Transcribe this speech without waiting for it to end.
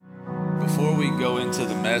we go into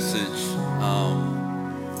the message,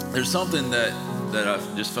 there's something that I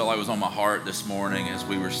just felt like was on my heart this morning as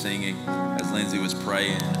we were singing, as Lindsay was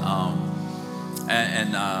praying.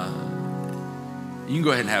 You can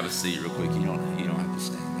go ahead and have a seat real quick. You don't have to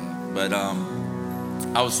stand up. But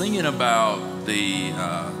I was thinking about the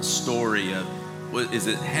story of, is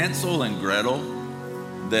it Hansel and Gretel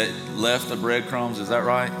that left the breadcrumbs? Is that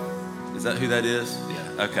right? Is that who that is?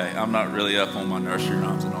 Yeah. Okay. I'm not really up on my nursery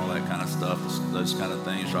rhymes and all that kind of stuff, those kind of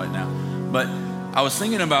things right now. But I was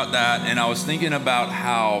thinking about that, and I was thinking about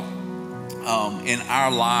how in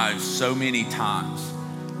our lives so many times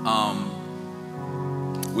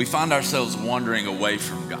we find ourselves wandering away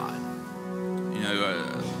from God. You know,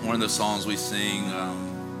 one of the songs we sing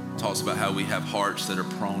talks about how we have hearts that are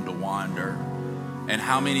prone to wander, and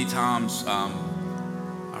how many times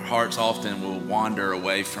our hearts often will wander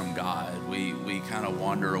away from God. We kind of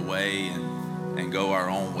wander away and go our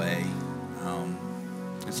own way.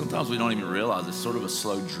 And sometimes we don't even realize it's sort of a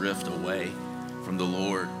slow drift away from the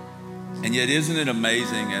Lord. And yet, isn't it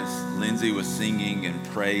amazing, as Lindsay was singing and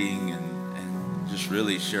praying and just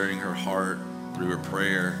really sharing her heart through her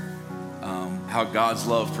prayer, how God's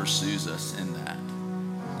love pursues us in that.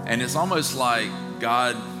 And it's almost like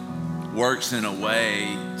God works in a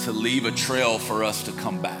way to leave a trail for us to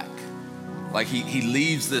come back. Like he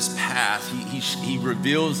leaves this path. He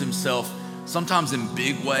reveals himself sometimes in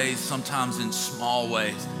big ways, sometimes in small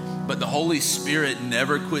ways. But the Holy Spirit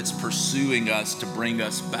never quits pursuing us to bring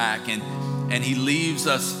us back. And he leaves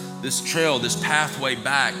us this trail, this pathway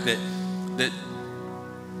back that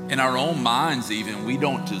in our own minds even we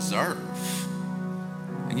don't deserve.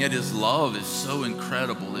 And yet his love is so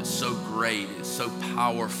incredible, it's so great, it's so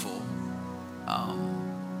powerful,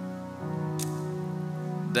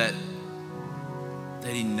 that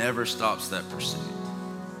he never stops that pursuit.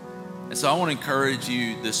 And so I want to encourage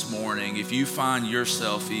you this morning, if you find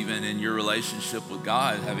yourself even in your relationship with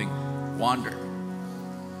God having wandered,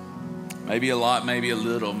 maybe a lot, maybe a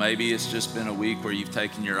little, maybe it's just been a week where you've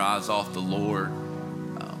taken your eyes off the Lord,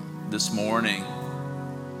 this morning,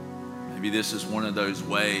 maybe this is one of those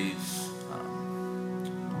ways,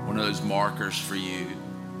 one of those markers for you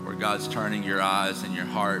where God's turning your eyes and your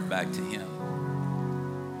heart back to him.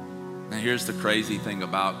 Now here's the crazy thing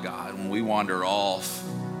about God. When we wander off,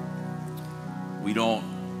 we don't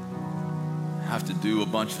have to do a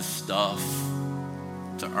bunch of stuff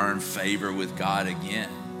to earn favor with God again.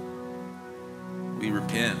 We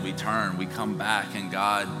repent, we turn, we come back, and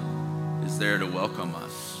God is there to welcome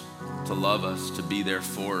us, to love us, to be there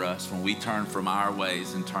for us. When we turn from our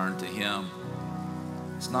ways and turn to him,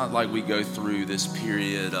 it's not like we go through this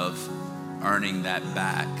period of earning that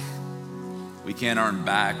back. We can't earn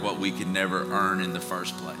back what we could never earn in the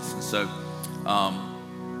first place. And so I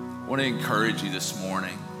want to encourage you this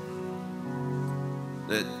morning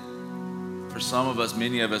that for some of us,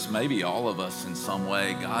 many of us, maybe all of us in some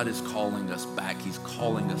way, God is calling us back. He's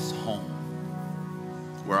calling us home,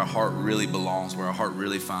 where our heart really belongs, where our heart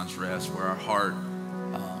really finds rest, where our heart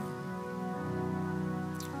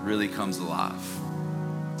really comes alive.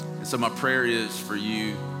 And so my prayer is for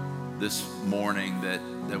you this morning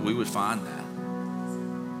that we would find that.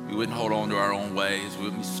 We wouldn't hold on to our own ways. We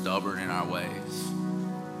wouldn't be stubborn in our ways.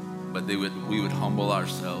 But we would humble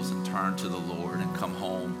ourselves and turn to the Lord and come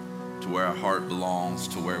home to where our heart belongs,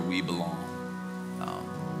 to where we belong,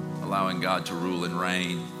 allowing God to rule and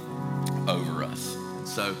reign over us.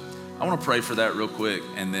 So I want to pray for that real quick,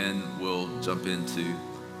 and then we'll jump into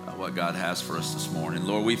what God has for us this morning.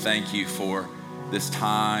 Lord, we thank you for this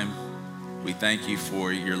time. We thank you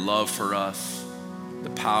for your love for us, the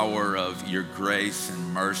power of your grace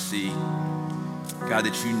and mercy. God,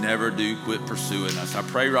 that you never do quit pursuing us. I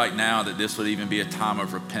pray right now that this would even be a time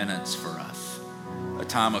of repentance for us, a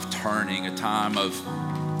time of turning, a time of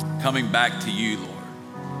coming back to you,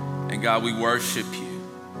 Lord. And God, we worship you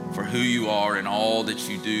for who you are and all that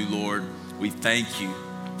you do, Lord. We thank you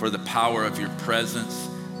for the power of your presence,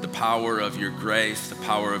 the power of your grace, the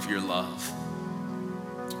power of your love.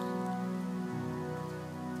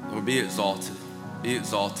 Lord, be exalted,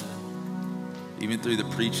 even through the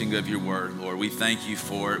preaching of your word, Lord. We thank you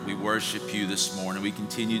for it. We worship you this morning. We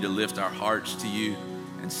continue to lift our hearts to you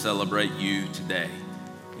and celebrate you today.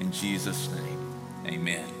 In Jesus' name,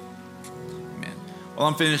 amen. Amen. Well,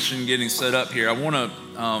 I'm finishing getting set up here. I want to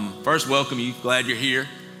first welcome you. Glad you're here.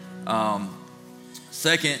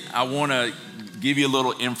 Second, I want to give you a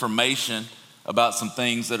little information about some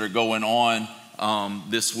things that are going on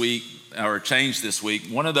this week, or changed this week.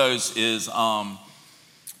 One of those is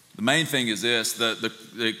the main thing is this: the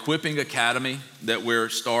Equipping Academy that we're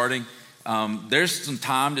starting. there's some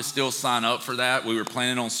time to still sign up for that. We were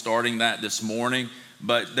planning on starting that this morning,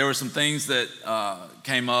 but there were some things that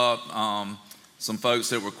came up, some folks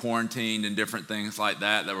that were quarantined and different things like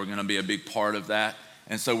that were going to be a big part of that.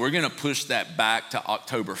 And so we're going to push that back to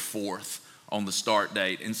October 4th on the start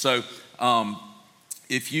date. And so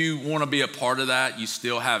if you want to be a part of that, you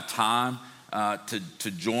still have time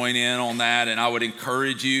to join in on that. And I would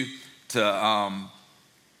encourage you to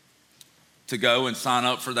go and sign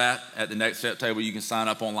up for that at the Next Step table. You can sign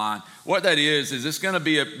up online. What that is it's going to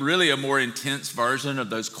be really a more intense version of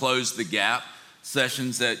those Close the Gap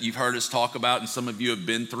sessions that you've heard us talk about and some of you have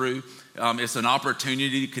been through. It's an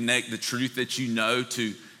opportunity to connect the truth that you know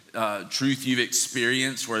to truth you've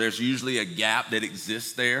experienced, where there's usually a gap that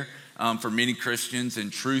exists there for many Christians,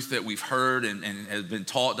 and truth that we've heard and has been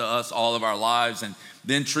taught to us all of our lives, and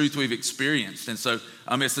then truth we've experienced. And so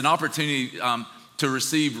it's an opportunity to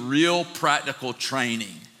receive real practical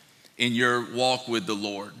training in your walk with the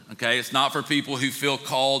Lord, okay? It's not for people who feel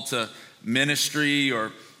called to ministry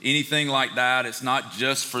or anything like that. It's not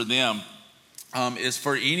just for them. It's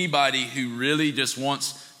for anybody who really just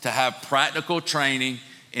wants to have practical training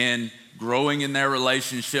in growing in their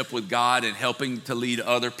relationship with God and helping to lead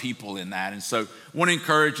other people in that. And so I want to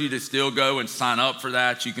encourage you to still go and sign up for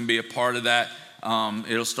that. You can be a part of that.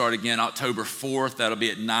 It'll start again October 4th. That'll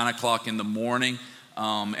be at 9 o'clock in the morning.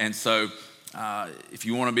 And so if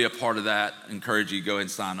you want to be a part of that, I encourage you to go and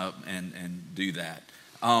sign up and do that.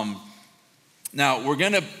 Now, we're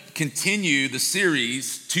going to continue the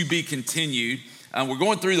series, To Be Continued. We're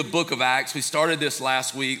going through the book of Acts. We started this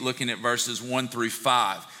last week looking at verses 1 through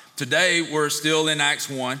 5. Today, we're still in Acts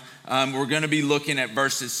 1. We're going to be looking at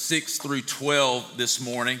verses 6 through 12 this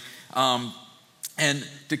morning. And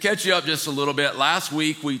to catch you up just a little bit, last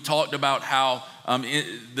week we talked about how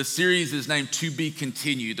the series is named To Be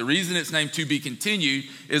Continued. The reason it's named To Be Continued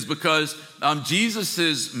is because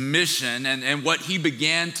Jesus's mission and what he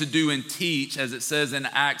began to do and teach, as it says in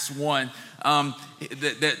Acts 1,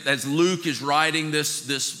 that as Luke is writing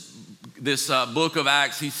this book of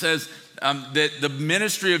Acts, he says that the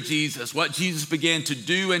ministry of Jesus, what Jesus began to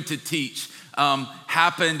do and to teach,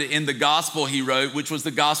 happened in the gospel he wrote, which was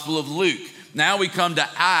the Gospel of Luke. Now we come to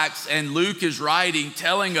Acts, and Luke is writing,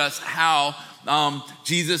 telling us how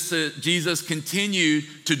Jesus continued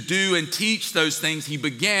to do and teach those things he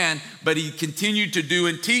began, but he continued to do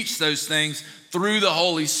and teach those things through the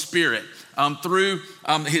Holy Spirit, through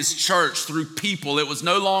his church, through people. It was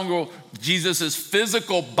no longer Jesus's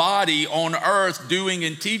physical body on earth doing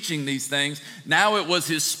and teaching these things. Now it was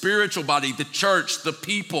his spiritual body, the church, the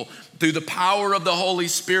people, through the power of the Holy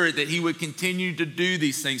Spirit, that he would continue to do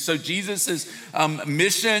these things. So Jesus's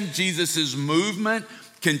mission, Jesus's movement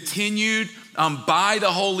continued by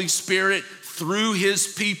the Holy Spirit through his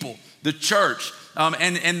people, the church.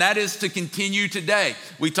 And that is to continue today.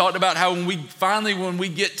 We talked about how when we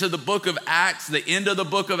get to the book of Acts, the end of the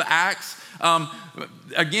book of Acts,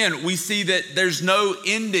 again, we see that there's no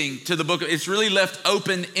ending to the book. It's really left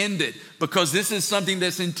open-ended because this is something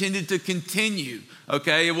that's intended to continue,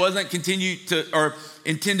 okay? It wasn't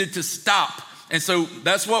intended to stop. And so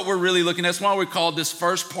that's what we're really looking at. That's why we called this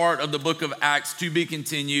first part of the book of Acts To Be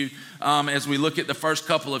Continued, as we look at the first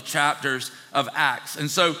couple of chapters of Acts. And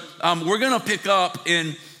so we're going to pick up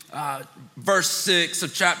in verse 6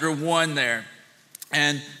 of chapter 1 there.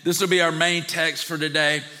 And this will be our main text for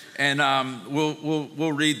today. And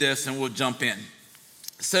we'll read this and we'll jump in.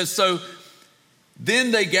 It says, so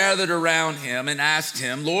then they gathered around him and asked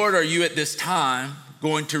him, Lord, are you at this time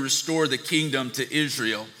going to restore the kingdom to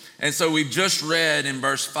Israel? And so we've just read in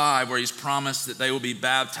verse 5 where he's promised that they will be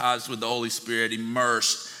baptized with the Holy Spirit,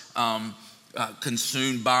 immersed,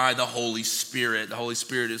 consumed by the Holy Spirit. The Holy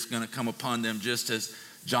Spirit is going to come upon them just as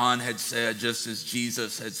John had said, just as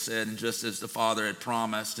Jesus had said, and just as the Father had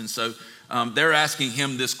promised. And so they're asking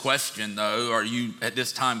him this question, though, are you at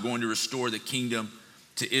this time going to restore the kingdom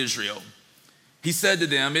to Israel? He said to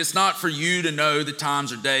them, it's not for you to know the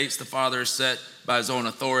times or dates the Father has set by his own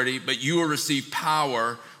authority, but you will receive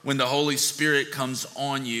power when the Holy Spirit comes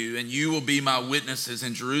on you, and you will be my witnesses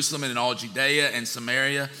in Jerusalem and in all Judea and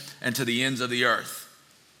Samaria and to the ends of the earth.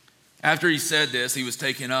 After he said this, he was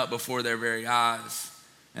taken up before their very eyes,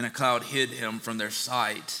 and a cloud hid him from their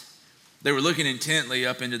sight. They were looking intently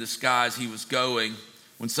up into the sky as he was going,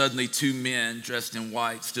 when suddenly two men dressed in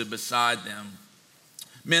white stood beside them.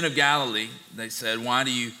 Men of Galilee, they said, why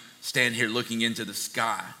do you stand here looking into the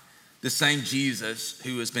sky? The same Jesus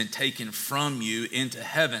who has been taken from you into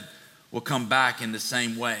heaven will come back in the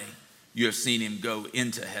same way you have seen him go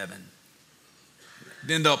into heaven.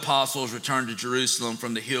 Then the apostles returned to Jerusalem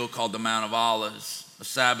from the hill called the Mount of Olives, a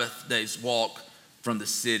Sabbath day's walk from the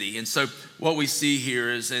city. And so what we see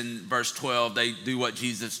here is in verse 12, they do what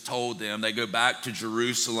Jesus told them. They go back to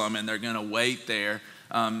Jerusalem and they're going to wait there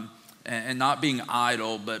and not being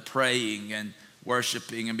idle, but praying and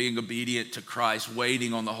worshiping and being obedient to Christ,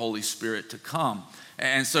 waiting on the Holy Spirit to come.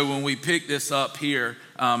 And so when we pick this up here,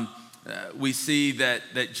 we see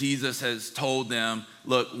that Jesus has told them,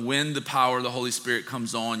 look, when the power of the Holy Spirit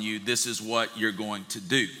comes on you, this is what you're going to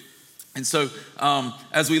do. And so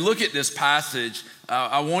as we look at this passage,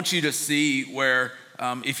 I want you to see where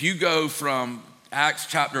if you go from Acts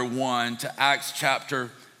chapter 1 to Acts chapter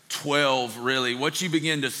 12, really, what you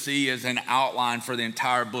begin to see is an outline for the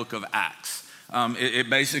entire book of Acts. It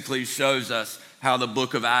basically shows us how the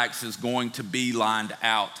book of Acts is going to be lined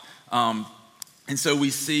out. And so we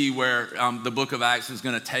see where the book of Acts is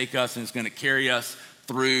going to take us and it's going to carry us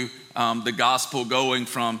through the gospel going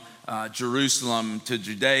from Jerusalem to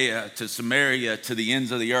Judea to Samaria to the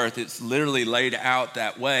ends of the earth. It's literally laid out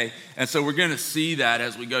that way. And so we're going to see that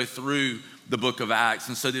as we go through the book of Acts.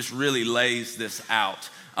 And so this really lays this out.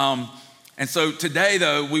 And so today,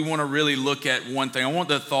 though, we want to really look at one thing. I want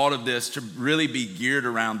the thought of this to really be geared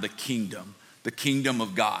around the kingdom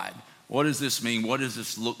of God. What does this mean? What does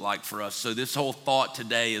this look like for us? So this whole thought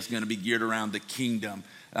today is going to be geared around the kingdom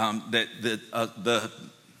that the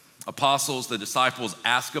apostles, the disciples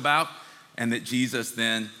ask about, and that Jesus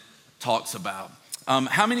then talks about.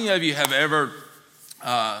 How many of you have ever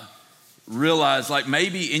realized, like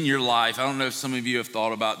maybe in your life, I don't know if some of you have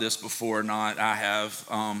thought about this before or not, I have,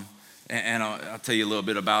 and I'll tell you a little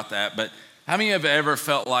bit about that, but how many have ever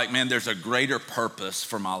felt like, man, there's a greater purpose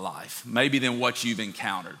for my life, maybe than what you've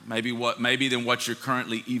encountered, maybe than what you're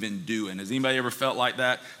currently even doing? Has anybody ever felt like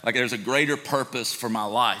that? Like there's a greater purpose for my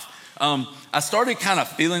life. I started kind of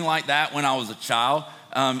feeling like that when I was a child.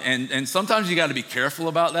 And sometimes you got to be careful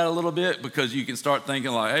about that a little bit because you can start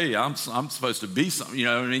thinking like, hey, I'm supposed to be something, you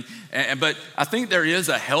know what I mean? But I think there is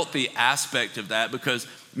a healthy aspect of that because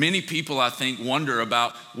many people, I think, wonder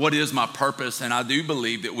about what is my purpose, and I do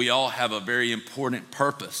believe that we all have a very important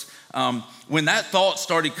purpose. When that thought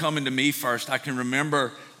started coming to me first, I can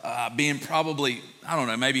remember being probably, I don't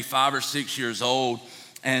know, maybe 5 or 6 years old,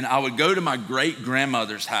 and I would go to my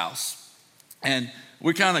great-grandmother's house, and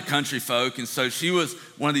we're kind of country folk, and so she was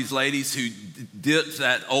one of these ladies who dipped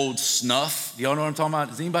that old snuff. Do y'all know what I'm talking about?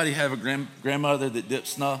 Does anybody have a grandmother that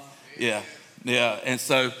dips snuff? Yeah. And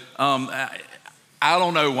so I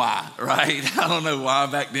don't know why, right? I don't know why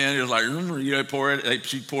back then. It was like, pour it.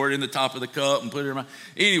 She'd pour it in the top of the cup and put it in my.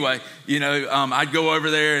 Anyway, I'd go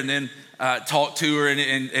over there and then talk to her,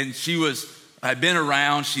 and she had been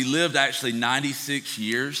around. She lived actually 96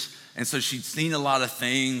 years. And so she'd seen a lot of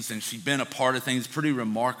things and she'd been a part of things. Pretty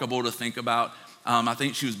remarkable to think about. I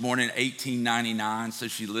think she was born in 1899. So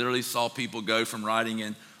she literally saw people go from riding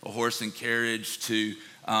in a horse and carriage to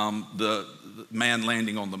the man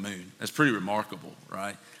landing on the moon. That's pretty remarkable,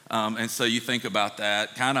 right? And so you think about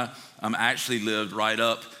that, kind of actually lived right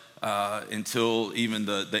up until even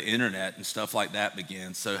the internet and stuff like that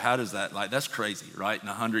began. So how does that, that's crazy, right? In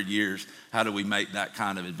 100 years, how do we make that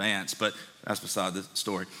kind of advance? But that's beside the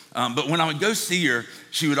story. But when I would go see her,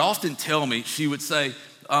 she would often tell me, she would say,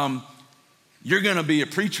 you're going to be a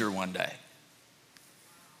preacher one day.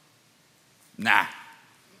 Nah,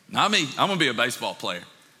 not me. I'm going to be a baseball player,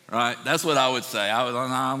 right? That's what I would say.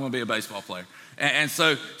 I'm going to be a baseball player. And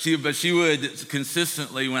so she would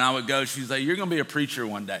consistently, when I would go, she'd say, you're going to be a preacher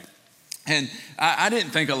one day. And I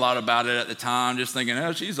didn't think a lot about it at the time, just thinking,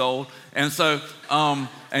 oh, she's old. And so,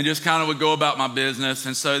 and just kind of would go about my business.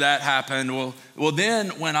 And so that happened. Well, then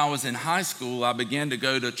when I was in high school, I began to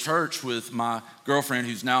go to church with my girlfriend,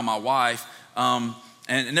 who's now my wife, and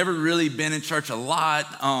never really been in church a lot.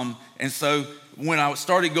 And so when I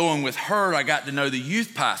started going with her, I got to know the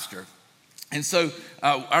youth pastor. And so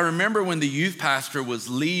I remember when the youth pastor was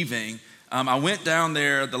leaving, I went down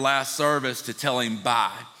there the last service to tell him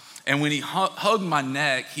bye. And when he hugged my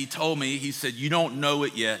neck, he told me, he said, you don't know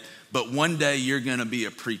it yet, but one day you're going to be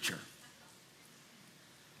a preacher.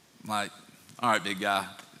 I'm like, all right, big guy,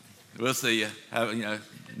 we'll see you.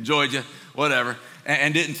 Enjoyed you, whatever.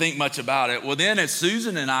 And didn't think much about it. Well, then as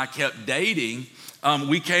Susan and I kept dating,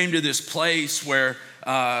 we came to this place where,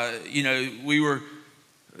 we were,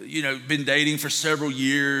 been dating for several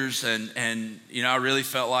years and I really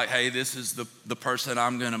felt like, hey, this is the person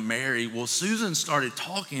I'm going to marry. Well, Susan started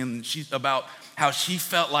talking about how she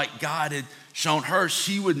felt like God had shown her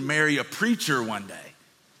she would marry a preacher one day.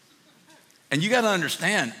 And you got to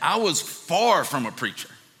understand, I was far from a preacher.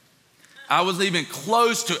 I was even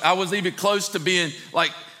close to being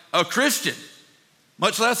like a Christian,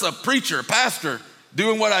 much less a preacher, a pastor.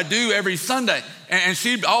 doing what I do every Sunday. And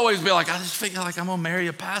she'd always be like, I just feel like I'm gonna marry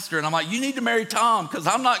a pastor. And I'm like, you need to marry Tom, because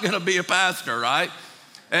I'm not gonna be a pastor, right?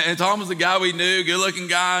 And Tom was a guy we knew, good looking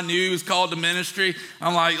guy, knew he was called to ministry.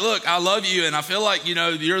 I'm like, look, I love you, and I feel like,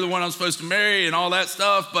 you're the one I'm supposed to marry and all that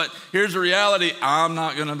stuff, but here's the reality, I'm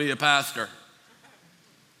not gonna be a pastor.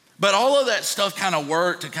 But all of that stuff kind of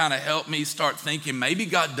worked to kind of help me start thinking maybe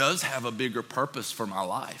God does have a bigger purpose for my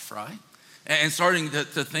life, right? And starting to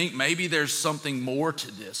think maybe there's something more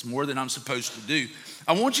to this, more than I'm supposed to do.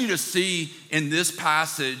 I want you to see in this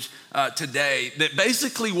passage today that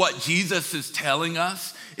basically what Jesus is telling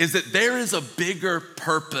us is that there is a bigger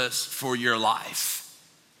purpose for your life.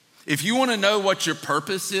 If you want to know what your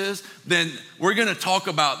purpose is, then we're going to talk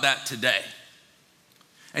about that today.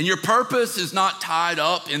 And your purpose is not tied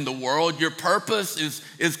up in the world. Your purpose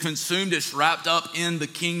is consumed, it's wrapped up in the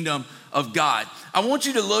kingdom of God. I want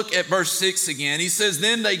you to look at verse 6 again. He says,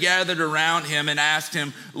 then they gathered around him and asked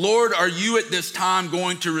him, Lord, are you at this time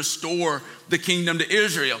going to restore the kingdom to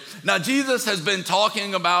Israel? Now, Jesus has been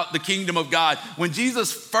talking about the kingdom of God. When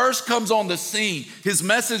Jesus first comes on the scene, his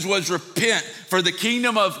message was repent, for the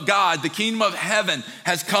kingdom of God, the kingdom of heaven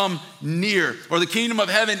has come near, or the kingdom of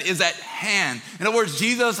heaven is at hand. In other words,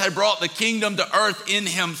 Jesus had brought the kingdom to earth in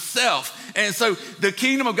himself. And so the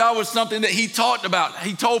kingdom of God was something that he talked about.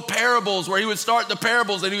 He told parables where he would start the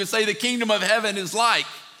parables and he would say, the kingdom of heaven is like,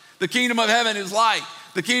 the kingdom of heaven is like.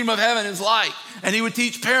 The kingdom of heaven is like, and he would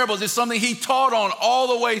teach parables. It's something he taught on all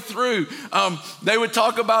the way through. They would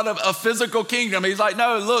talk about a physical kingdom. He's like,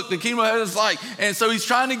 no, look, the kingdom of heaven is like. And so he's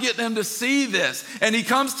trying to get them to see this. And he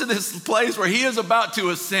comes to this place where he is about to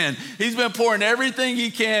ascend. He's been pouring everything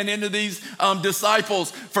he can into these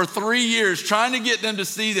disciples for 3 years, trying to get them to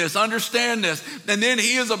see this, understand this. And then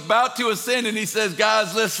he is about to ascend and he says,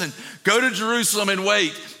 guys, listen, go to Jerusalem and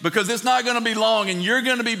wait, because it's not going to be long and you're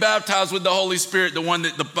going to be baptized with the Holy Spirit, the one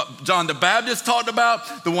that John the Baptist talked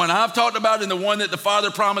about, the one I've talked about, and the one that the Father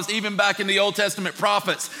promised even back in the Old Testament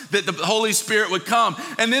prophets, that the Holy Spirit would come.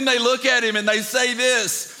 And then they look at him and they say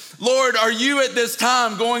this, Lord, are you at this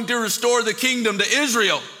time going to restore the kingdom to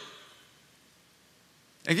Israel?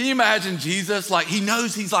 And can you imagine Jesus? Like, he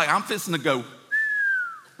knows, he's like, I'm fixing to go,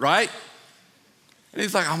 right? And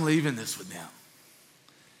he's like, I'm leaving this with them.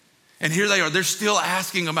 And here they are, they're still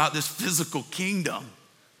asking about this physical kingdom.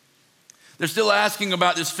 They're still asking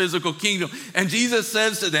about this physical kingdom. And Jesus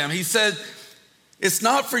says to them, he said, it's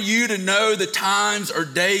not for you to know the times or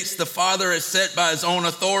dates the Father has set by his own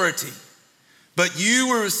authority, but you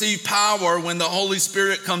will receive power when the Holy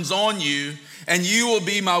Spirit comes on you, and you will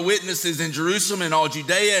be my witnesses in Jerusalem and all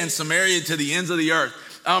Judea and Samaria to the ends of the earth.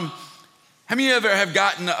 How many of you ever have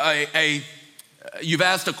gotten you've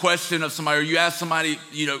asked a question of somebody, or you asked somebody,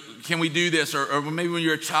 can we do this? Or maybe when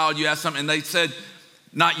you're a child, you asked something and they said,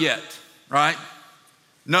 not yet, right?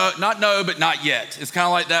 No, but not yet. It's kind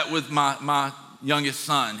of like that with my youngest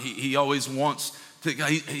son. He always wants to,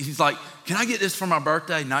 he's like, can I get this for my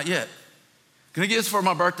birthday? Not yet. Can I get this for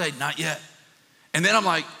my birthday? Not yet. And then I'm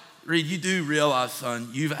like, Reed, you do realize, son,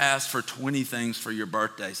 you've asked for 20 things for your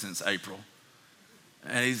birthday since April.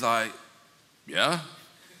 And he's like, yeah.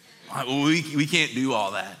 Well, we can't do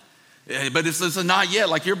all that. But it's a not yet.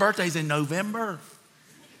 Like, your birthday's in November.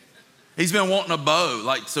 He's been wanting a bow,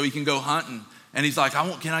 like, so he can go hunting. And he's like,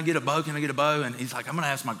 can I get a bow? Can I get a bow? And he's like, I'm going to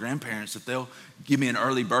ask my grandparents if they'll give me an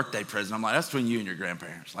early birthday present. I'm like, that's between you and your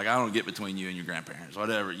grandparents. Like, I don't get between you and your grandparents.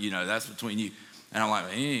 Whatever, that's between you. And I'm like,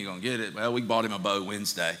 well, he ain't going to get it. Well, we bought him a bow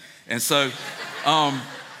Wednesday. And so,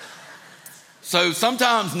 so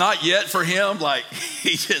sometimes not yet for him, like,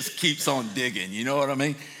 he just keeps on digging. You know what I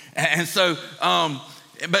mean? And so,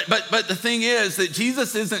 but the thing is that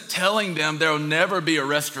Jesus isn't telling them there will never be a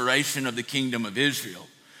restoration of the kingdom of Israel.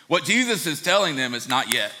 What Jesus is telling them is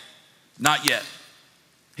not yet, not yet.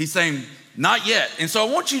 He's saying not yet. And so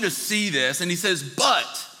I want you to see this. And he says,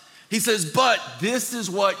 but this is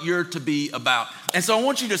what you're to be about. And so I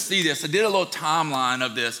want you to see this. I did a little timeline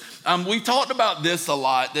of this. We talked about this a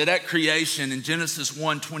lot, that at creation in Genesis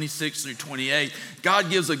 1:26 through 28, God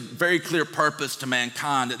gives a very clear purpose to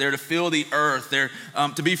mankind, that they're to fill the earth, they're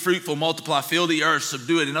to be fruitful, multiply, fill the earth,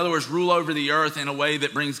 subdue it. In other words, rule over the earth in a way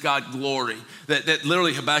that brings God glory. That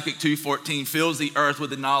literally Habakkuk 2:14 fills the earth with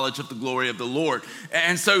the knowledge of the glory of the Lord.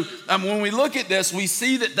 And so when we look at this, we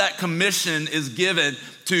see that commission is given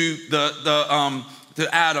to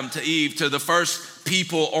to Adam, to Eve, to the first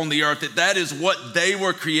people on the earth, that is what they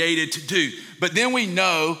were created to do. But then we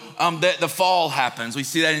know that the fall happens. We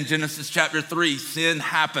see that in Genesis chapter 3, sin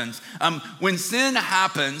happens. When sin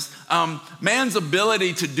happens, man's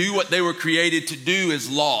ability to do what they were created to do is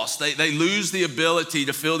lost. They lose the ability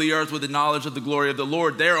to fill the earth with the knowledge of the glory of the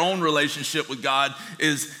Lord. Their own relationship with God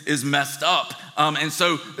is messed up. And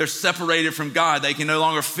so they're separated from God. They can no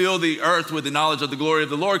longer fill the earth with the knowledge of the glory of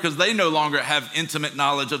the Lord because they no longer have intimate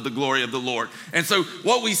knowledge of the glory of the Lord. And so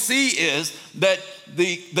what we see is that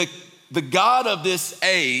the God of this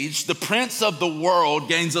age, the prince of the world,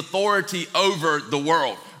 gains authority over the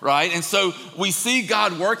world, right? And so we see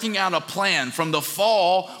God working out a plan from the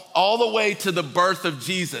fall all the way to the birth of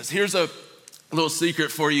Jesus. Here's a little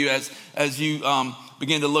secret for you as you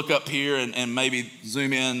begin to look up here and maybe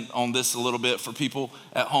zoom in on this a little bit for people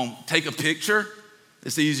at home. Take a picture.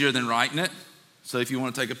 It's easier than writing it. So if you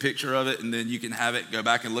want to take a picture of it and then you can have it, go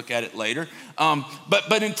back and look at it later.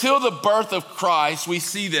 But until the birth of Christ, we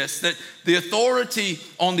see this, that the authority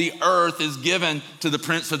on the earth is given to the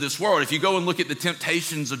prince of this world. If you go and look at the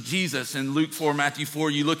temptations of Jesus in Luke 4, Matthew 4,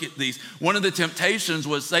 you look at these. One of the temptations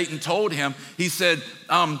was Satan told him, he said,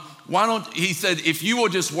 if you will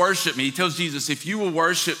just worship me, he tells Jesus, if you will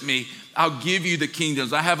worship me, I'll give you the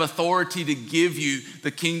kingdoms. I have authority to give you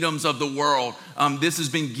the kingdoms of the world. This has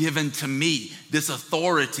been given to me, this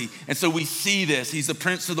authority. And so we see this. He's the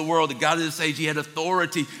prince of the world, the God of this age. He had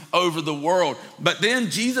authority over the world. But then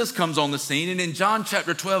Jesus comes on the scene. And in John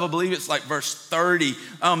chapter 12, I believe it's like verse 30,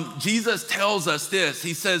 Jesus tells us this.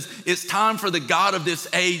 He says, it's time for the God of this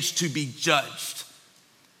age to be judged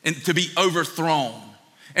and to be overthrown.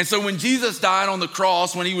 And so when Jesus died on the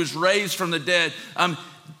cross, when he was raised from the dead,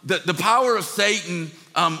 the power of Satan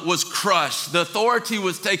was crushed. The authority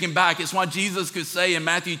was taken back. It's why Jesus could say in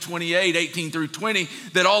Matthew 28, 18 through 20,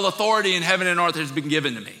 that all authority in heaven and earth has been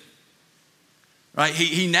given to me. Right?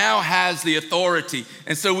 He now has the authority.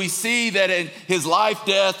 And so we see that in his life,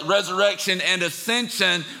 death, resurrection, and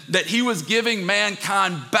ascension, that he was giving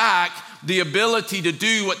mankind back the ability to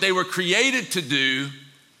do what they were created to do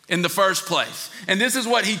in the first place. And this is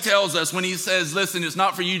what he tells us when he says, listen, it's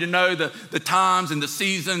not for you to know the times and the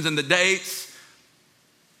seasons and the dates.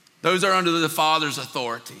 Those are under the Father's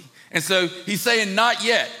authority. And so he's saying, not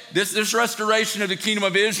yet. This restoration of the kingdom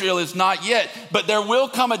of Israel is not yet. But there will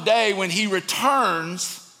come a day when he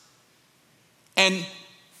returns and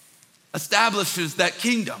establishes that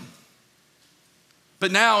kingdom.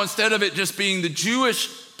 But now, instead of it just being the Jewish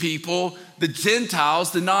people, the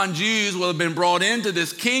Gentiles, the non-Jews will have been brought into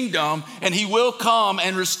this kingdom, and he will come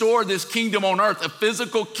and restore this kingdom on earth, a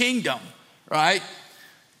physical kingdom, right?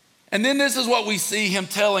 And then this is what we see him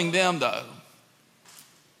telling them, though,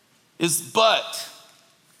 is but.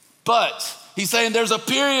 He's saying there's a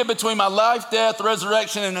period between my life, death,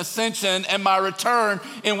 resurrection, and ascension and my return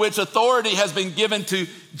in which authority has been given to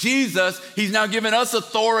Jesus. He's now given us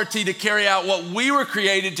authority to carry out what we were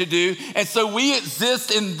created to do. And so we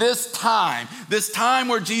exist in this time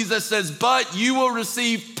where Jesus says, but you will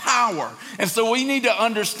receive power. And so we need to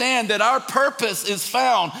understand that our purpose is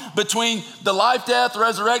found between the life, death,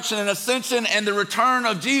 resurrection, and ascension and the return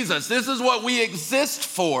of Jesus. This is what we exist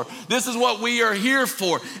for. This is what we are here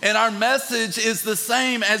for. And our message is the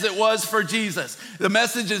same as it was for Jesus. The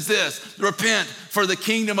message is this: repent, for the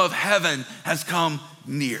kingdom of heaven has come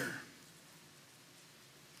near.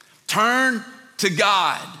 Turn to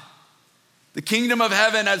God. The kingdom of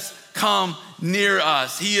heaven has come near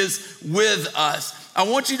us. He is with us. I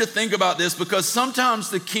want you to think about this, because sometimes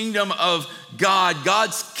the kingdom of God,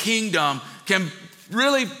 God's kingdom, can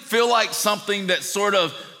really feel like something that's sort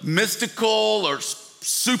of mystical or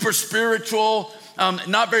super spiritual,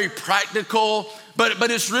 not very practical,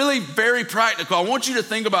 but it's really very practical. I want you to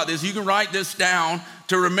think about this. You can write this down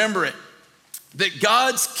to remember it. That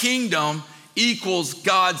God's kingdom equals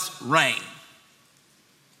God's reign.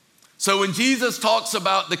 So when Jesus talks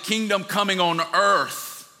about the kingdom coming on earth,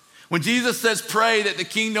 when Jesus says pray that the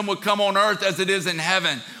kingdom would come on earth as it is in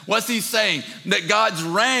heaven, what's he saying? That God's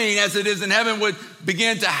reign as it is in heaven would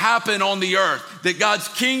begin to happen on the earth. That God's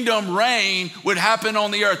kingdom reign would happen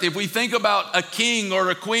on the earth. If we think about a king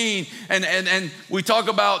or a queen and we talk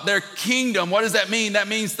about their kingdom, what does that mean? That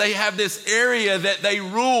means they have this area that they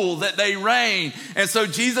rule, that they reign. And so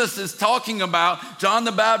Jesus is talking about, John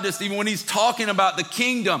the Baptist, even when he's talking about the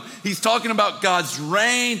kingdom, he's talking about God's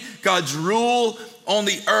reign, God's rule on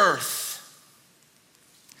the earth.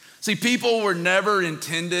 See, people were never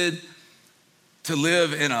intended to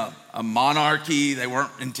live in a monarchy. They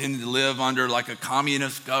weren't intended to live under like a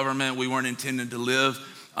communist government. We weren't intended to live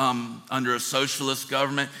under a socialist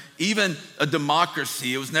government. Even a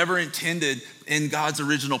democracy, it was never intended in God's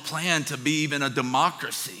original plan to be even a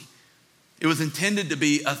democracy. It was intended to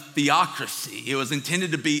be a theocracy. It was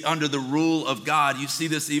intended to be under the rule of God. You see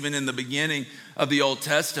this even in the beginning of the Old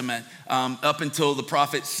Testament, up until the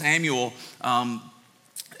prophet Samuel.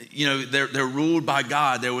 They're ruled by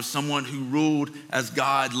God. There was someone who ruled as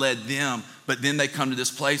God led them. But then they come to this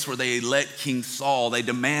place where they elect King Saul. They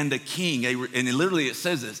demand a king. And literally it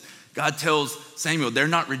says this. God tells Samuel, they're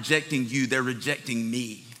not rejecting you, they're rejecting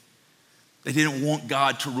me. They didn't want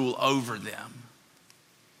God to rule over them.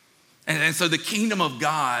 And so the kingdom of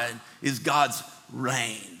God is God's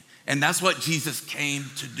reign. And that's what Jesus came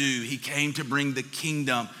to do. He came to bring the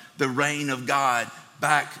kingdom, the reign of God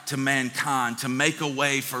back to mankind, to make a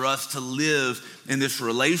way for us to live in this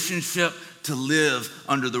relationship, to live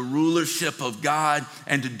under the rulership of God,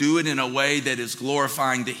 and to do it in a way that is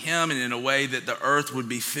glorifying to Him and in a way that the earth would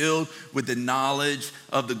be filled with the knowledge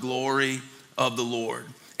of the glory of the Lord.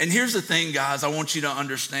 And here's the thing, guys, I want you to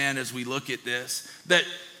understand as we look at this, that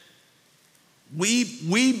we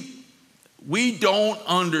don't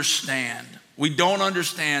understand. We don't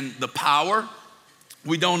understand the power.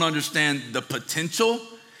 We don't understand the potential.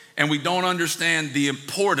 And we don't understand the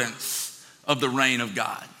importance of the reign of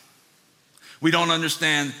God. We don't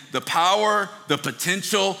understand the power, the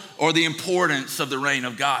potential, or the importance of the reign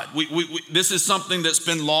of God. This is something that's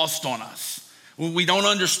been lost on us. We don't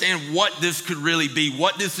understand what this could really be,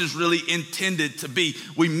 what this is really intended to be.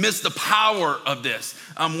 We miss the power of this.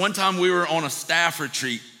 One time we were on a staff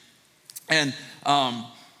retreat, and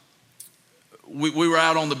we were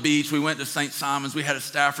out on the beach. We went to St. Simon's. We had a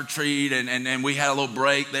staff retreat, and we had a little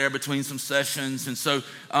break there between some sessions. And so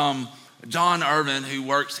John Irvin, who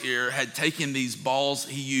works here, had taken these balls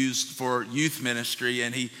he used for youth ministry,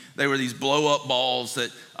 and they were these blow-up balls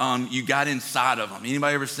that you got inside of them.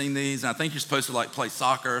 Anybody ever seen these? And I think you're supposed to like play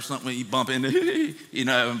soccer or something when you bump into,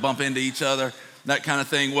 and bump into each other, that kind of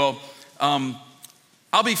thing. Well,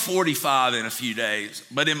 I'll be 45 in a few days,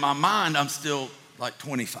 but in my mind, I'm still like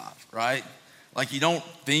 25, right? Like you don't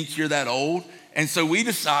think you're that old. And so we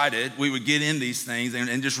decided we would get in these things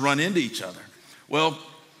and just run into each other. Well,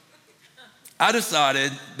 I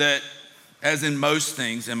decided that, as in most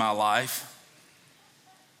things in my life,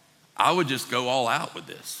 I would just go all out with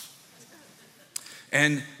this.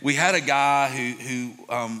 And we had a guy who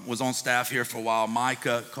was on staff here for a while,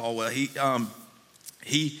 Micah Caldwell. He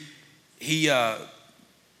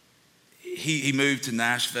moved to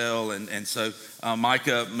Nashville, and so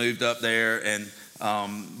Micah moved up there.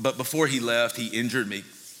 But before he left, he injured me.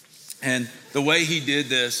 And the way he did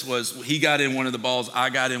this was he got in one of the balls, I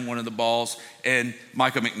got in one of the balls, and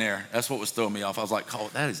Micah McNair. That's what was throwing me off. I was like, oh,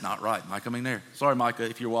 that is not right, Micah McNair. Sorry, Micah,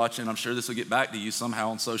 if you're watching. I'm sure this will get back to you somehow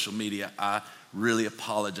on social media. I really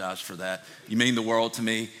apologize for that. You mean the world to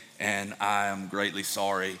me, and I am greatly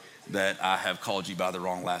sorry that I have called you by the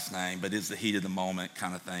wrong last name, but it's the heat of the moment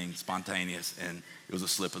kind of thing, spontaneous, and it was a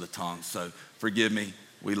slip of the tongue. So forgive me.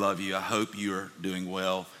 We love you. I hope you are doing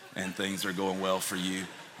well and things are going well for you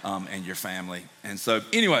and your family. And so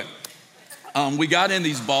anyway, we got in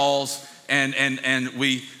these balls and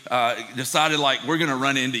we decided like we're gonna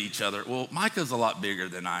run into each other. Well, Micah's a lot bigger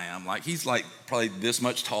than I am. Like he's like probably this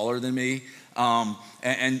much taller than me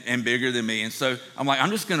and bigger than me. And so I'm like, I'm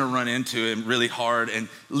just gonna run into him really hard. And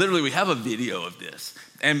literally we have a video of this.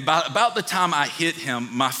 And about the time I hit him,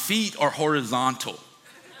 my feet are horizontal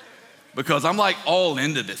because I'm like all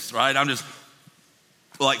into this, right? I'm just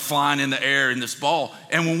like flying in the air in this ball.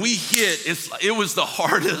 And when we hit, it was the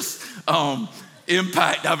hardest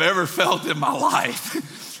impact I've ever felt in my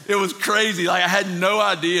life. It was crazy. Like I had no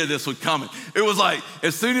idea this was coming. It was like,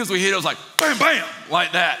 as soon as we hit, it was like, bam, bam,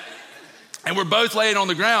 like that. And we're both laying on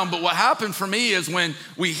the ground. But what happened for me is when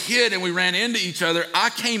we hit and we ran into each other,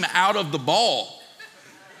 I came out of the ball.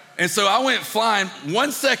 And so I went flying.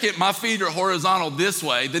 1 second, my feet are horizontal this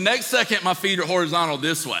way. The next second, my feet are horizontal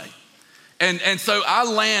this way. And so I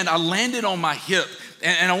landed on my hip.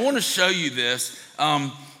 And I want to show you this.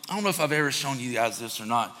 I don't know if I've ever shown you guys this or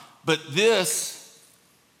not, but that's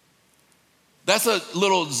a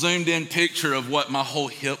little zoomed in picture of what my whole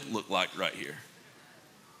hip looked like right here.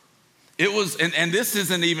 It was, and this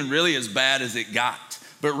isn't even really as bad as it got,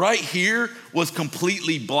 but right here was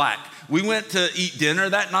completely black. We went to eat dinner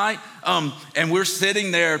that night, and we're sitting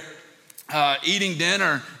there eating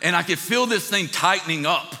dinner, and I could feel this thing tightening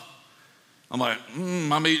up. I'm like,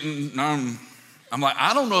 I'm eating. I'm like,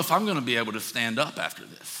 I don't know if I'm going to be able to stand up after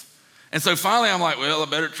this. And so finally, I'm like, well, I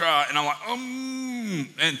better try. And I'm like,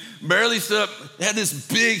 and barely stood up. Had this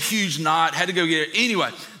big, huge knot. Had to go get it. Anyway,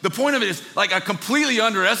 the point of it is, like, I completely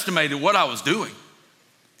underestimated what I was doing.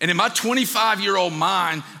 And in my 25-year-old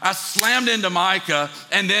mind, I slammed into Micah,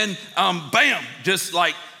 and then, bam, just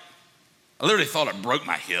like, I literally thought I broke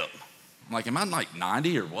my hip. I'm like, am I like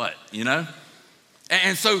 90 or what, you know?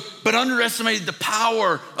 And so, but underestimated the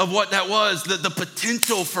power of what that was, the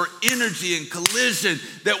potential for energy and collision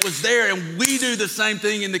that was there. And we do the same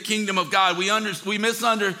thing in the kingdom of God. We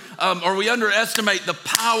underestimate the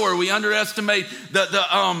power. We underestimate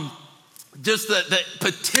the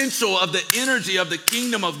potential of the energy of the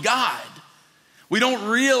kingdom of God. We don't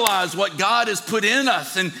realize what God has put in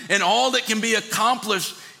us and all that can be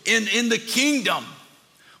accomplished in the kingdom.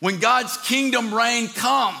 When God's kingdom reign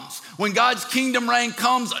comes, when God's kingdom reign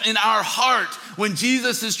comes in our heart, when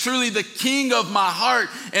Jesus is truly the king of my heart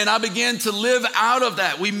and I begin to live out of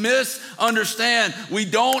that, we misunderstand, we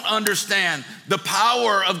don't understand the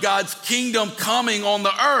power of God's kingdom coming on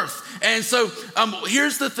the earth. And so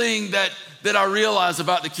here's the thing that I realize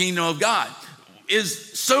about the kingdom of God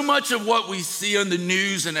is so much of what we see on the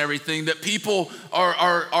news and everything that people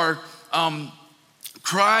are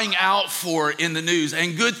crying out for in the news,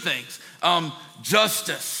 and good things,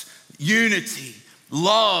 justice, unity,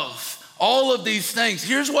 love, all of these things.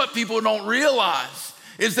 Here's what people don't realize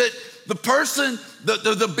is that the person,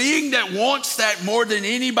 the being that wants that more than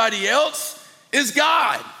anybody else is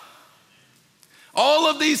God. All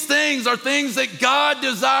of these things are things that God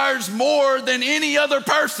desires more than any other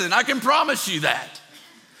person. I can promise you that.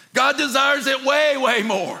 God desires it way, way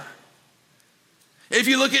more. If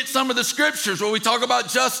you look at some of the scriptures where we talk about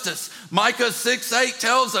justice, Micah 6:8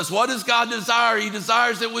 tells us, what does God desire? He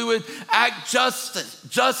desires that we would act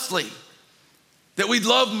justly, that we'd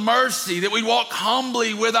love mercy, that we'd walk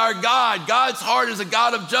humbly with our God. God's heart is a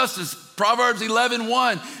God of justice. Proverbs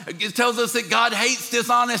 11:1, it tells us that God hates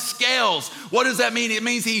dishonest scales. What does that mean? It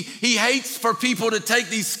means he hates for people to take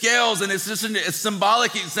these scales, and it's just a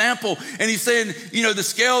symbolic example. And he's saying, the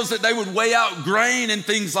scales that they would weigh out grain and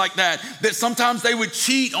things like that sometimes they would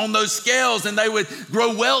cheat on those scales and they would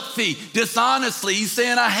grow wealthy dishonestly. He's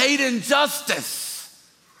saying, I hate injustice.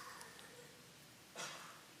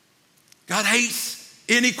 God hates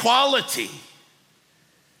inequality.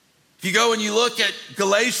 If you go and you look at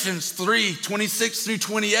Galatians 3:26 through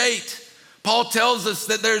 28, Paul tells us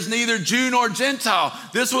that there's neither Jew nor Gentile.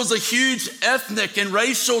 This was a huge ethnic and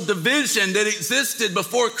racial division that existed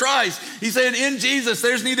before Christ. He's saying in Jesus,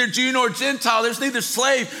 there's neither Jew nor Gentile. There's neither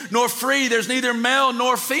slave nor free. There's neither male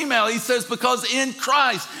nor female. He says, because in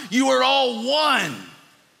Christ, you are all one.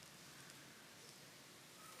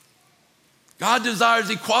 God desires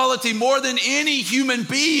equality more than any human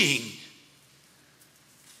being.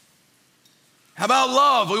 How about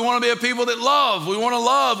love? We want to be a people that love. We want to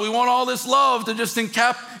love. We want all this love to just immerse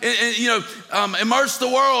the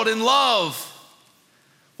world in love.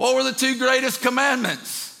 What were the two greatest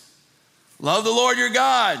commandments? Love the Lord your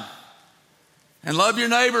God and love your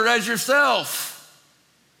neighbor as yourself.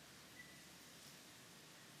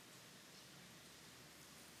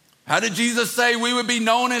 How did Jesus say we would be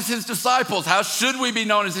known as his disciples? How should we be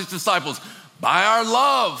known as his disciples? By our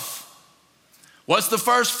love. What's the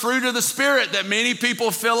first fruit of the Spirit that many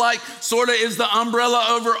people feel like sort of is the umbrella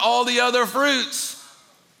over all the other fruits?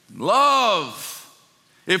 Love.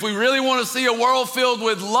 If we really want to see a world filled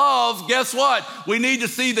with love, guess what? We need to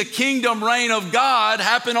see the kingdom reign of God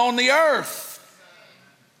happen on the earth.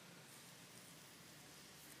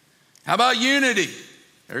 How about unity?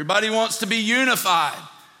 Everybody wants to be unified.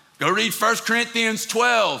 Go read 1 Corinthians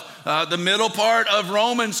 12, the middle part of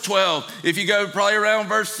Romans 12. If you go probably around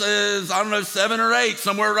verses, 7 or 8,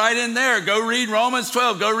 somewhere right in there, go read Romans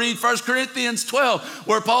 12. Go read 1 Corinthians 12,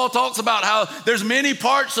 where Paul talks about how there's many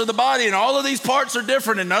parts of the body and all of these parts are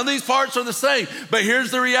different and none of these parts are the same. But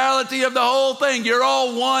here's the reality of the whole thing. You're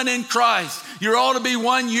all one in Christ. You're all to be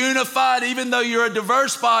one unified, even though you're a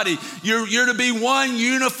diverse body. You're to be one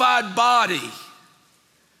unified body.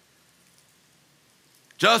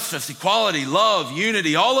 Justice, equality, love,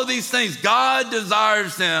 unity, all of these things, God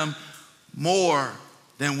desires them more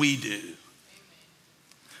than we do.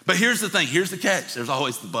 But here's the thing, here's the catch. There's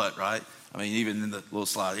always the but, right? I mean, even in the little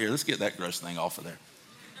slide here, let's get that gross thing off of there.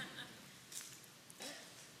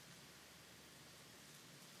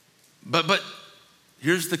 But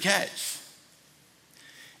here's the catch.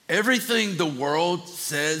 Everything the world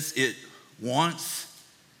says it wants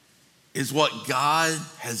is what God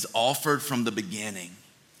has offered from the beginning.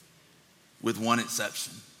 With one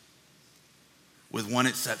exception. With one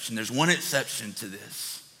exception. There's one exception to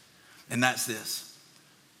this, and that's this.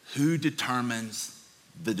 Who determines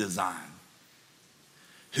the design?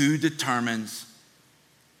 Who determines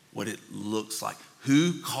what it looks like?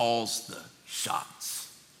 Who calls the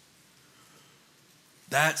shots?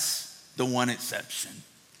 That's the one exception.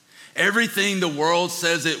 Everything the world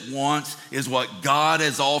says it wants is what God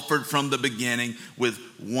has offered from the beginning, with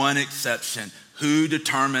one exception. Who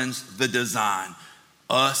determines the design?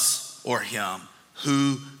 Us or him?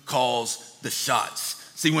 Who calls the shots?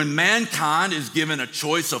 See, when mankind is given a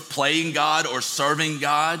choice of playing God or serving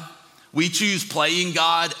God, we choose playing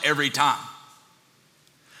God every time.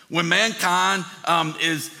 When mankind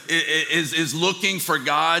is looking for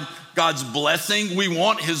God's blessing, we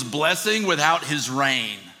want his blessing without his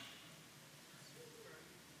reign.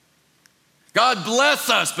 God bless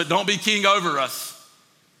us, but don't be king over us.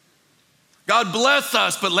 God bless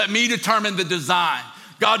us, but let me determine the design.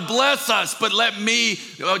 God bless us, but let me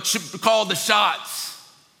call the shots.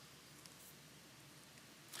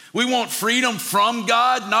 We want freedom from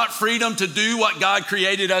God, not freedom to do what God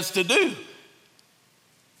created us to do.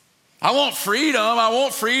 I want freedom,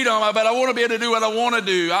 but I want to be able to do what I want to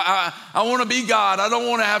do. I want to be God. I don't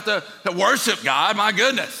want to have to worship God. My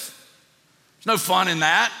goodness. There's no fun in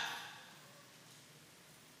that.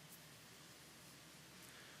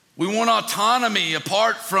 We want autonomy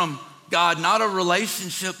apart from God, not a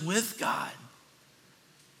relationship with God.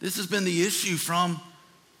 This has been the issue from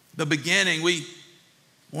the beginning. We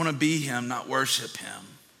want to be him, not worship him.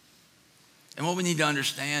 And what we need to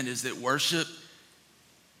understand is that worship,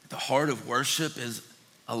 the heart of worship, is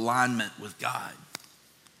alignment with God.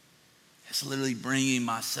 It's literally bringing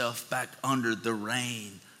myself back under the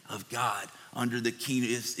reign of God, under the king.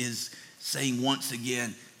 Is saying once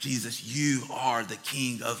again, Jesus, you are the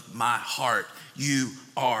king of my heart. You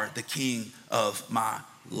are the king of my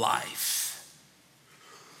life.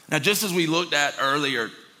 Now, just as we looked at earlier,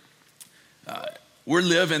 we're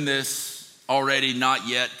living this already not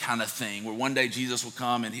yet kind of thing, where one day Jesus will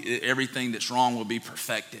come and everything that's wrong will be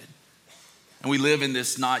perfected. And we live in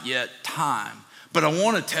this not yet time. But I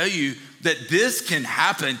want to tell you that this can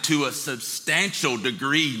happen to a substantial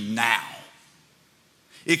degree now.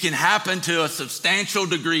 It can happen to a substantial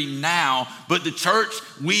degree now, but the church,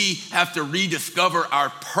 we have to rediscover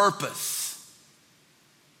our purpose.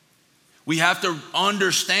 We have to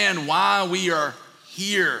understand why we are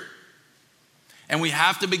here. And we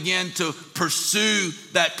have to begin to pursue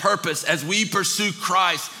that purpose. As we pursue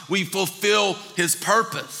Christ, we fulfill his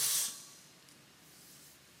purpose.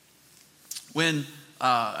 When,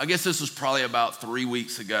 I guess this was probably about 3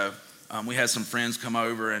 weeks ago, we had some friends come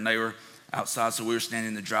over and they were outside, so we were standing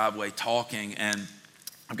in the driveway talking, and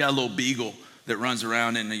I've got a little beagle that runs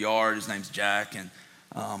around in the yard. His name's Jack, and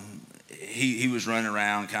he was running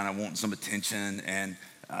around kind of wanting some attention, and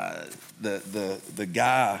the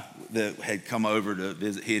guy that had come over to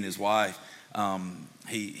visit, he and his wife,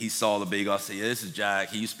 he saw the beagle. I said, yeah, this is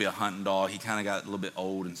Jack. He used to be a hunting dog. He kind of got a little bit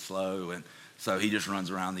old and slow, and so he just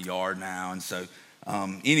runs around the yard now. And so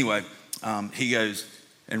anyway, he goes,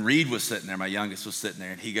 and Reed was sitting there, my youngest was sitting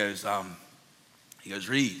there, and he goes,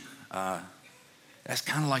 Reed, that's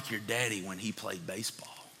kind of like your daddy when he played baseball.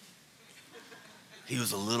 He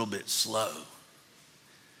was a little bit slow.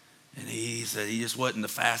 And he said he just wasn't the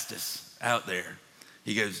fastest out there.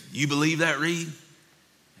 He goes, you believe that, Reed?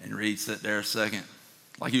 And Reed sat there a second,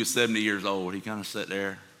 like he was 70 years old. He kind of sat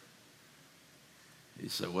there. He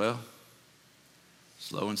said, well,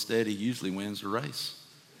 slow and steady usually wins the race.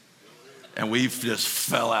 And we just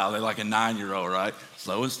fell out like a 9-year-old, right?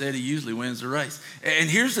 Slow and steady usually wins the race. And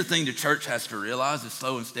here's the thing the church has to realize is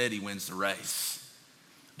slow and steady wins the race.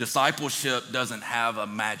 Discipleship doesn't have a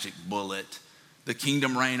magic bullet. The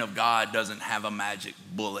kingdom reign of God doesn't have a magic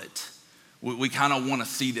bullet. We kind of want to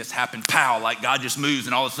see this happen, pow, like God just moves,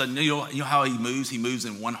 and all of a sudden, you know how he moves? He moves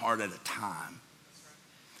in one heart at a time.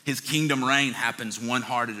 His kingdom reign happens one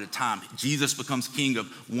heart at a time. Jesus becomes king of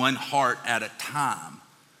one heart at a time.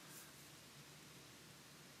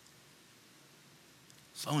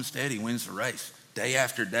 Slow and steady wins the race. Day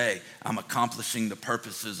after day, I'm accomplishing the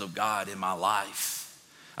purposes of God in my life.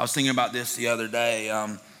 I was thinking about this the other day.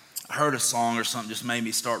 I heard a song or something just made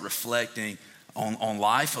me start reflecting on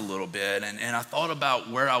life a little bit. And I thought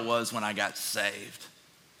about where I was when I got saved.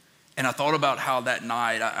 And I thought about how that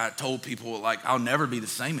night I told people, like, I'll never be the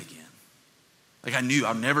same again. Like, I knew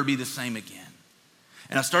I'll never be the same again.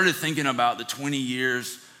 And I started thinking about the 20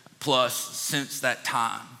 years plus since that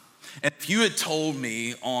time. And if you had told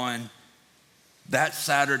me on that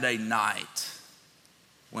Saturday night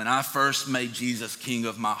when I first made Jesus king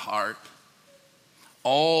of my heart,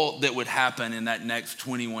 all that would happen in that next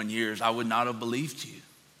 21 years, I would not have believed you.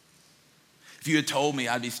 If you had told me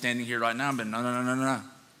I'd be standing here right now, but no.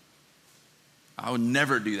 I would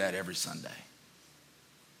never do that every Sunday.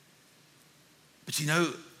 But you know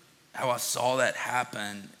how I saw that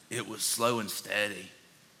happen? It was slow and steady.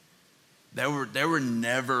 There were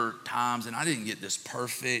never times, and I didn't get this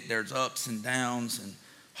perfect. There's ups and downs and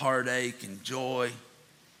heartache and joy.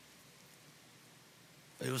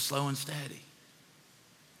 It was slow and steady,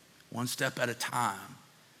 one step at a time.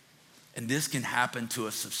 And this can happen to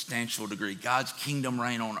a substantial degree. God's kingdom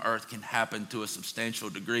reign on earth can happen to a substantial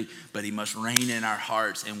degree, but he must reign in our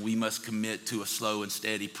hearts, and we must commit to a slow and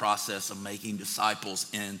steady process of making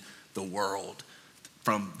disciples in the world.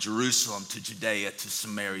 From Jerusalem to Judea to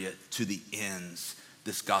Samaria to the ends,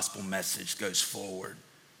 this gospel message goes forward.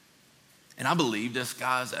 And I believe this,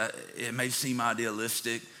 guys. It may seem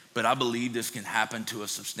idealistic, but I believe this can happen to a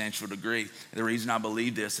substantial degree. The reason I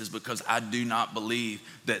believe this is because I do not believe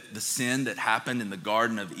that the sin that happened in the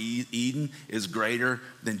Garden of Eden is greater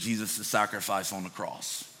than Jesus' sacrifice on the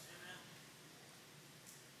cross.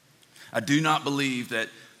 I do not believe that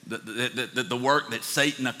the work that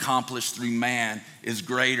Satan accomplished through man is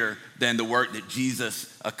greater than the work that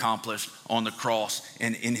Jesus accomplished on the cross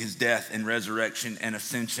and in his death and resurrection and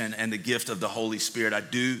ascension and the gift of the Holy Spirit. I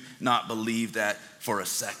do not believe that for a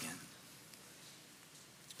second.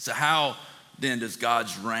 So how then does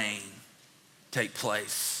God's reign take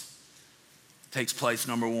place? It takes place,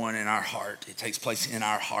 number one, in our heart. It takes place in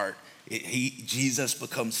our heart. Jesus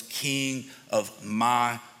becomes king of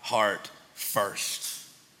my heart first.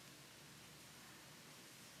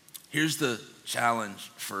 Here's the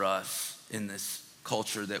challenge for us in this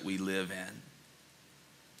culture that we live in.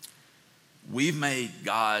 We've made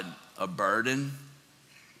God a burden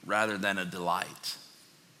rather than a delight.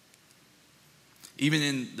 Even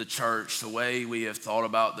in the church, the way we have thought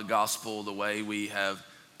about the gospel, the way we have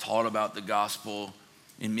taught about the gospel,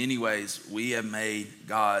 in many ways, we have made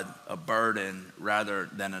God a burden rather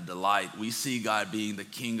than a delight. We see God being the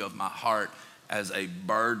king of my heart as a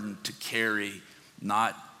burden to carry,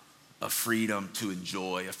 not a freedom to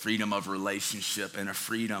enjoy, a freedom of relationship, and a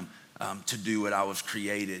freedom to do what I was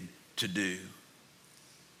created to do.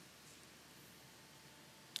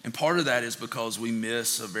 And part of that is because we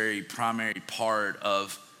miss a very primary part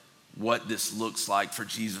of what this looks like for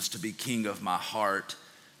Jesus to be king of my heart.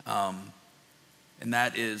 And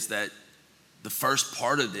that is that the first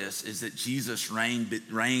part of this is that Jesus' reign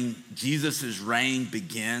begins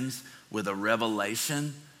with a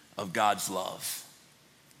revelation of God's love.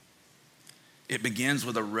 It begins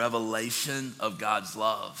with a revelation of God's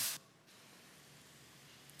love.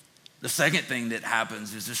 The second thing that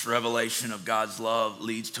happens is this revelation of God's love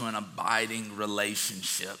leads to an abiding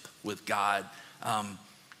relationship with God.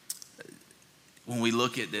 When we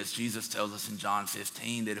look at this, Jesus tells us in John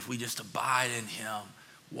 15 that if we just abide in him,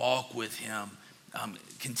 walk with him,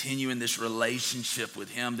 continue in this relationship with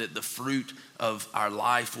him, that the fruit of our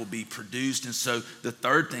life will be produced. And so the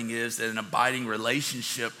third thing is that an abiding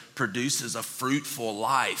relationship produces a fruitful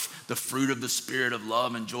life, the fruit of the Spirit of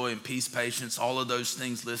love and joy and peace, patience, all of those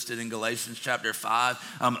things listed in Galatians chapter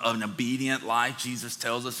 5. An obedient life, Jesus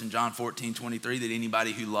tells us in John 14:23 that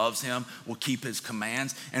anybody who loves him will keep his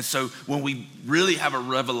commands. And so when we really have a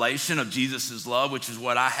revelation of Jesus' love, which is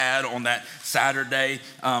what I had on that Saturday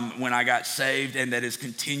when I got saved, and that has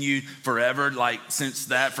continued forever, like since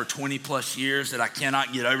that for 20 plus years, that I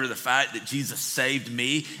cannot get over the fact that Jesus saved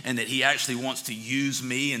me and that he actually wants to use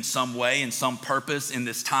me in some way, in some purpose in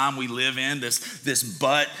this time we live in, this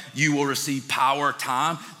but you will receive power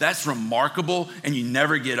time. That's remarkable, and you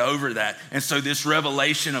never get over that. And so this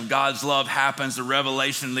revelation of God's love happens. The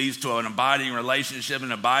revelation leads to an abiding relationship.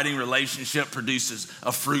 An abiding relationship produces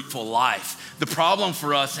a fruitful life. The problem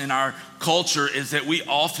for us in our culture is that we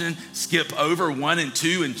often skip over 1 and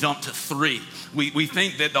 2 and jump to 3. We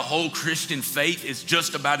think that the whole Christian faith is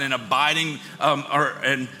just about an abiding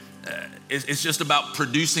it's just about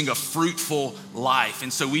producing a fruitful life.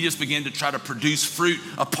 And so we just begin to try to produce fruit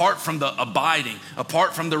apart from the abiding,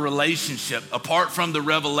 apart from the relationship, apart from the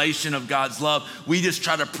revelation of God's love. We just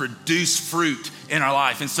try to produce fruit in our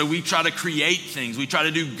life. And so we try to create things. We try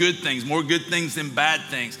to do good things, more good things than bad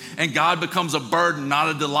things. And God becomes a burden,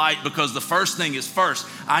 not a delight, because the first thing is first.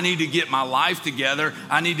 I need to get my life together.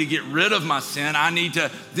 I need to get rid of my sin. I need to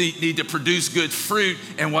produce good fruit.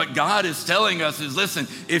 And what God is telling us is, listen,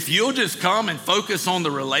 if you'll just come and focus on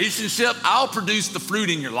the relationship, I'll produce the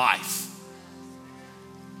fruit in your life.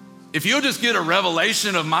 If you'll just get a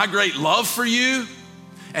revelation of my great love for you,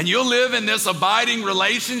 and you'll live in this abiding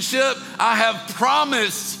relationship, I have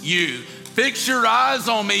promised you, fix your eyes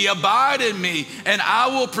on me, abide in me, and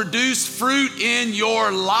I will produce fruit in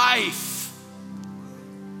your life.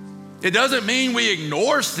 It doesn't mean we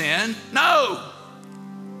ignore sin, no.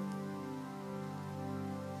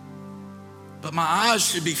 But my eyes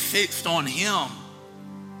should be fixed on him.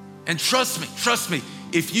 And trust me,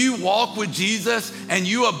 if you walk with Jesus and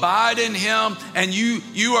you abide in him and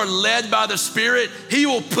you are led by the Spirit, he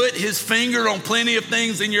will put his finger on plenty of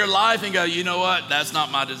things in your life and go, you know what, that's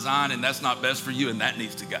not my design and that's not best for you and that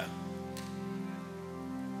needs to go.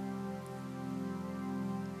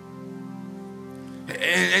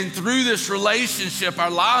 And through this relationship, our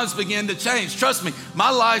lives begin to change. Trust me, my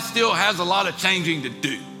life still has a lot of changing to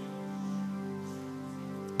do.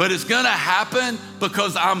 But it's gonna happen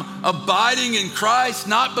because I'm abiding in Christ,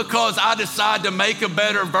 not because I decide to make a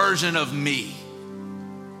better version of me.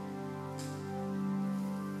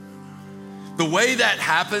 The way that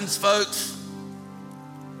happens, folks,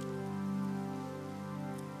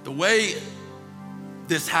 the way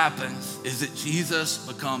this happens is that Jesus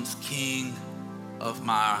becomes King of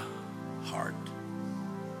my heart.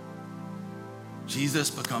 Jesus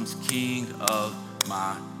becomes King of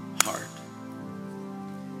my heart.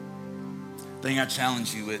 The thing I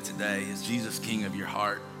challenge you with today is Jesus King of your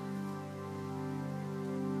heart?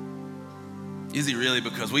 Is he really?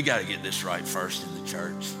 Because we got to get this right first in the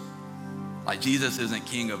church. Like Jesus isn't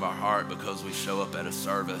King of our heart because we show up at a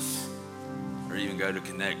service or even go to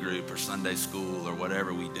Connect Group or Sunday school or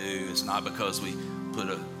whatever we do. It's not because we put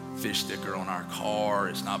a fish sticker on our car.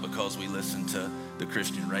 It's not because we listen to the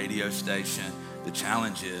Christian radio station. The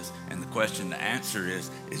challenge is, and the question to answer is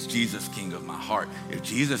Jesus King of my heart? If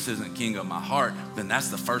Jesus isn't King of my heart, then that's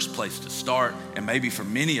the first place to start. And maybe for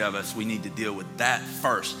many of us, we need to deal with that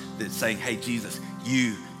first. That's saying, hey, Jesus,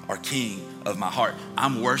 you are King of my heart.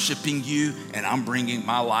 I'm worshiping you and I'm bringing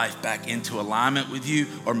my life back into alignment with you.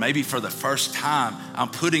 Or maybe for the first time, I'm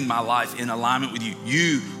putting my life in alignment with you.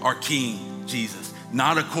 You are King, Jesus.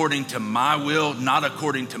 Not according to my will, not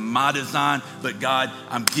according to my design, but God,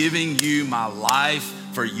 I'm giving you my life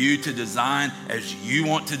for you to design as you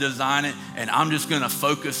want to design it. And I'm just gonna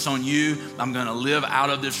focus on you. I'm gonna live out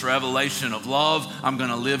of this revelation of love. I'm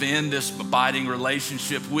gonna live in this abiding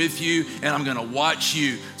relationship with you. And I'm gonna watch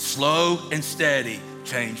you slow and steady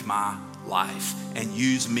change my life and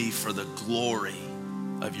use me for the glory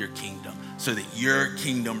of your kingdom so that your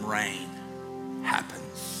kingdom reign happens.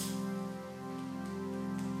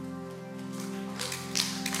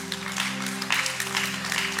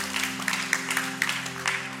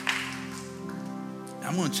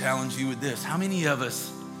 I'm going to challenge you with this. How many of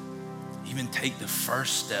us even take the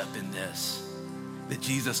first step in this that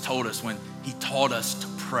Jesus told us when he taught us to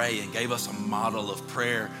pray and gave us a model of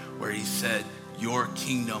prayer where he said, your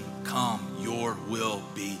kingdom come, your will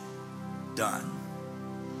be done?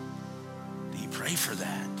 Do you pray for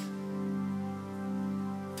that?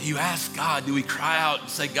 Do you ask God? Do we cry out and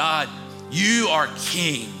say, God, you are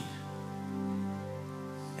King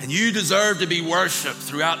and you deserve to be worshiped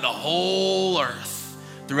throughout the whole earth,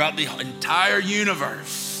 throughout the entire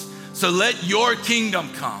universe. So let your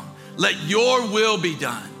kingdom come. Let your will be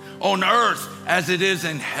done on earth as it is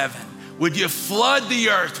in heaven. Would you flood the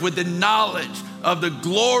earth with the knowledge of the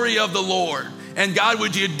glory of the Lord? And God,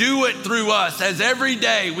 would you do it through us as every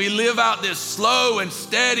day we live out this slow and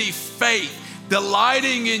steady faith,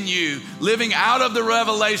 delighting in you, living out of the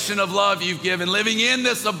revelation of love you've given, living in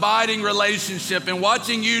this abiding relationship and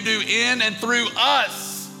watching you do in and through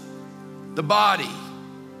us, the body,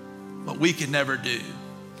 what we could never do.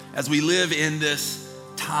 As we live in this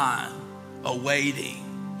time awaiting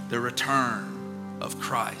the return of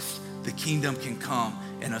Christ, the kingdom can come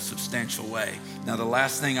in a substantial way. Now, the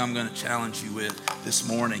last thing I'm going to challenge you with this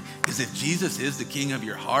morning is if Jesus is the King of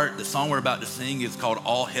your heart, the song we're about to sing is called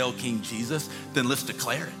All Hail King Jesus, then let's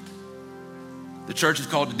declare it. The church is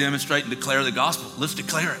called to demonstrate and declare the gospel. Let's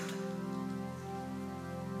declare it.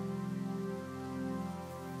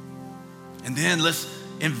 And then let's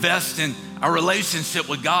invest in our relationship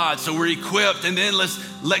with God so we're equipped, and then let's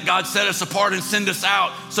let God set us apart and send us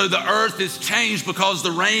out so the earth is changed because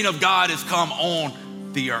the reign of God has come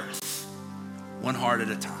on the earth, one heart at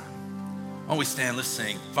a time. Why don't we stand, let's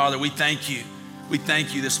sing. Father, we thank you. We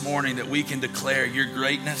thank you this morning that we can declare your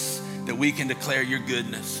greatness, that we can declare your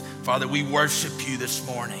goodness. Father, we worship you this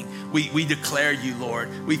morning. We declare you,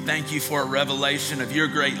 Lord. We thank you for a revelation of your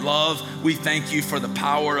great love. We thank you for the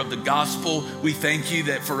power of the gospel. We thank you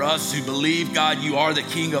that for us who believe, God, you are the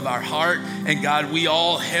King of our heart. And God, we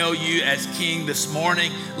all hail you as King this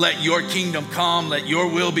morning. Let your kingdom come. Let your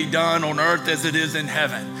will be done on earth as it is in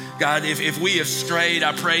heaven. God, if we have strayed,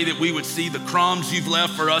 I pray that we would see the crumbs you've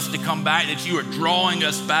left for us to come back, that you are drawing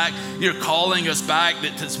us back, you're calling us back,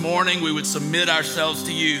 that this morning we would submit ourselves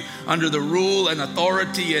to you under the rule and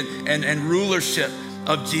authority and rulership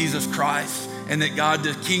of Jesus Christ. And that, God,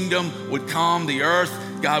 the kingdom would come, the earth,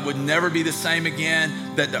 God, would never be the same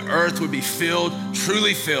again, that the earth would be filled,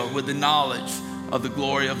 truly filled with the knowledge of the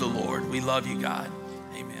glory of the Lord. We love you, God.